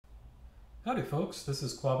Howdy folks, this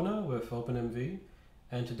is Kwabena with OpenMV,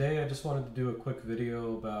 and today I just wanted to do a quick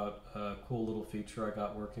video about a cool little feature I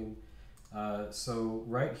got working. So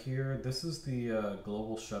right here, this is the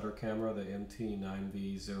global shutter camera, the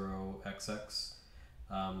MT9V0XX,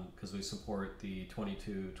 because we support the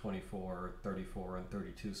 22, 24, 34, and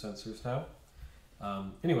 32 sensors now.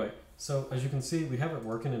 Anyway, so as you can see, we have it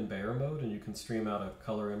working in Bayer mode, and you can stream out a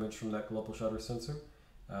color image from that global shutter sensor.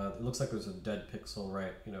 It looks like there's a dead pixel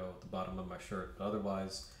right, at the bottom of my shirt, but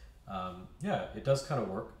otherwise, yeah, it does kind of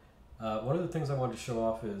work. One of the things I wanted to show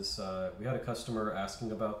off is we had a customer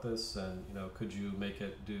asking about this, and could you make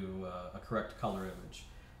it do a correct color image?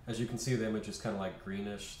 As you can see, the image is kind of like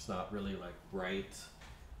greenish. It's not really like bright,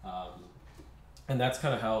 and that's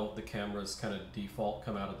kind of how the cameras kind of default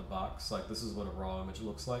come out of the box. Like this is what a raw image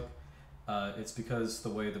looks like. It's because the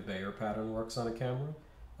way the Bayer pattern works on a camera.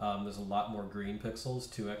 There's a lot more green pixels,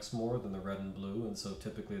 2x more than the red and blue, and so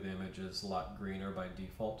typically the image is a lot greener by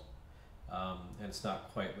default, and it's not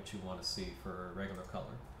quite what you want to see for regular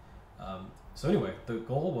color. So anyway, the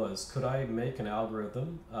goal was, could I make an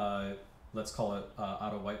algorithm, let's call it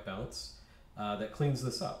auto white balance, that cleans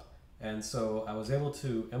this up? And so I was able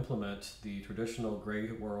to implement the traditional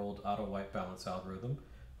gray world auto white balance algorithm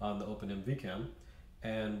on the OpenMV cam.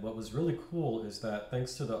 And what was really cool is that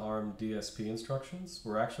thanks to the ARM DSP instructions,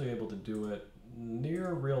 we're actually able to do it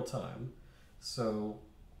near real time. So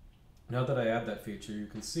now that I add that feature, you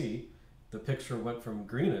can see the picture went from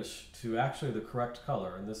greenish to actually the correct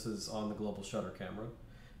color, and this is on the global shutter camera.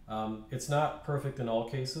 It's not perfect in all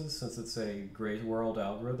cases, since it's a gray world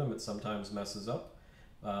algorithm, it sometimes messes up.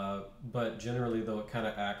 But generally, though, it kind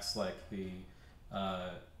of acts like the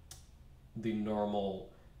normal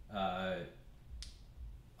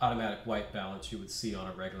automatic white balance you would see on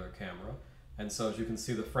a regular camera. And so as you can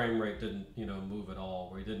see, the frame rate didn't move at all,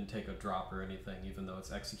 where you didn't take a drop or anything, even though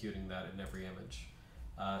it's executing that in every image.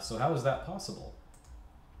 So how is that possible?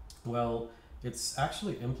 Well, it's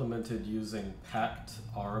actually implemented using packed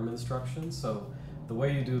ARM instructions. So the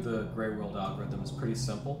way you do the gray world algorithm is pretty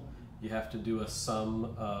simple. You have to do a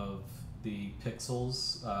sum of the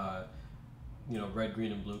pixels, red,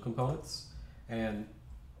 green, and blue components. And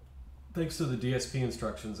thanks to the DSP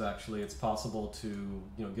instructions, actually, it's possible to,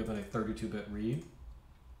 given a 32-bit read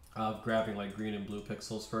of grabbing like green and blue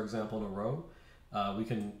pixels, for example, in a row, we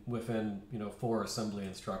can, within 4 assembly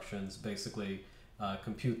instructions, basically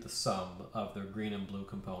compute the sum of the green and blue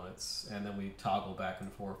components, and then we toggle back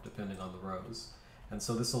and forth depending on the rows. And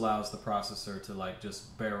so this allows the processor to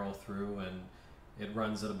just barrel through, and it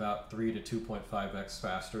runs at about 3 to 2.5x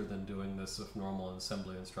faster than doing this with normal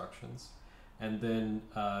assembly instructions. And then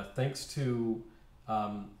thanks to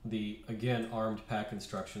the, again, armed pack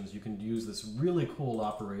instructions, you can use this really cool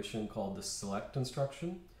operation called the select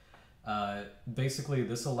instruction. Basically,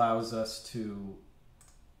 this allows us to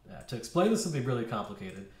explain this will be really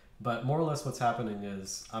complicated, but more or less what's happening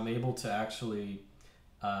is I'm able to actually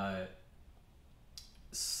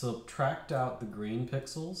subtract out the green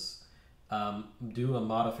pixels, do a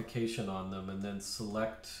modification on them, and then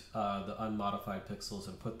select the unmodified pixels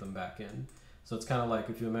and put them back in. So it's kind of like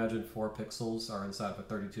if you imagine 4 pixels are inside of a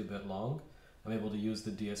 32-bit long, I'm able to use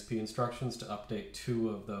the DSP instructions to update 2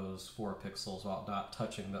 of those 4 pixels while not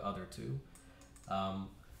touching the other 2.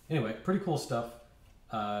 Anyway, pretty cool stuff.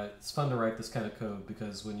 It's fun to write this kind of code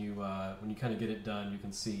because when you kind of get it done, you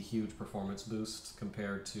can see huge performance boosts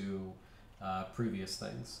compared to previous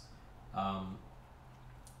things.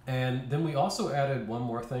 And then we also added one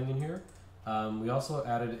more thing in here. We also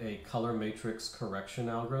added a color matrix correction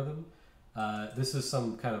algorithm. This is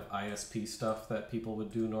some kind of ISP stuff that people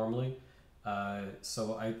would do normally.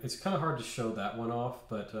 So it's kind of hard to show that one off,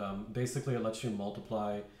 but basically it lets you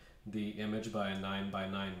multiply the image by a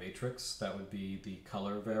 9x9 matrix. That would be the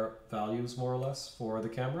color values, more or less, for the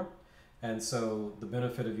camera. And so the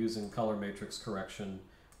benefit of using color matrix correction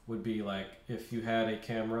would be like if you had a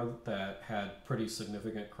camera that had pretty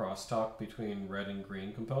significant crosstalk between red and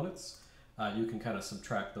green components, you can kind of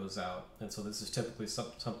subtract those out. And so this is typically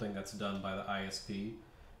something that's done by the ISP,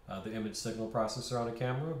 the image signal processor on a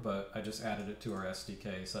camera, but I just added it to our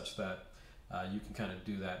SDK such that you can kind of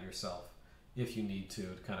do that yourself if you need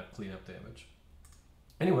to kind of clean up the image.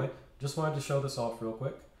 Anyway, just wanted to show this off real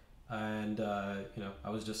quick. And I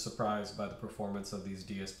was just surprised by the performance of these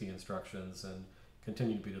DSP instructions and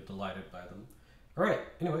continue to be delighted by them. All right,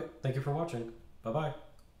 anyway, thank you for watching. Bye-bye.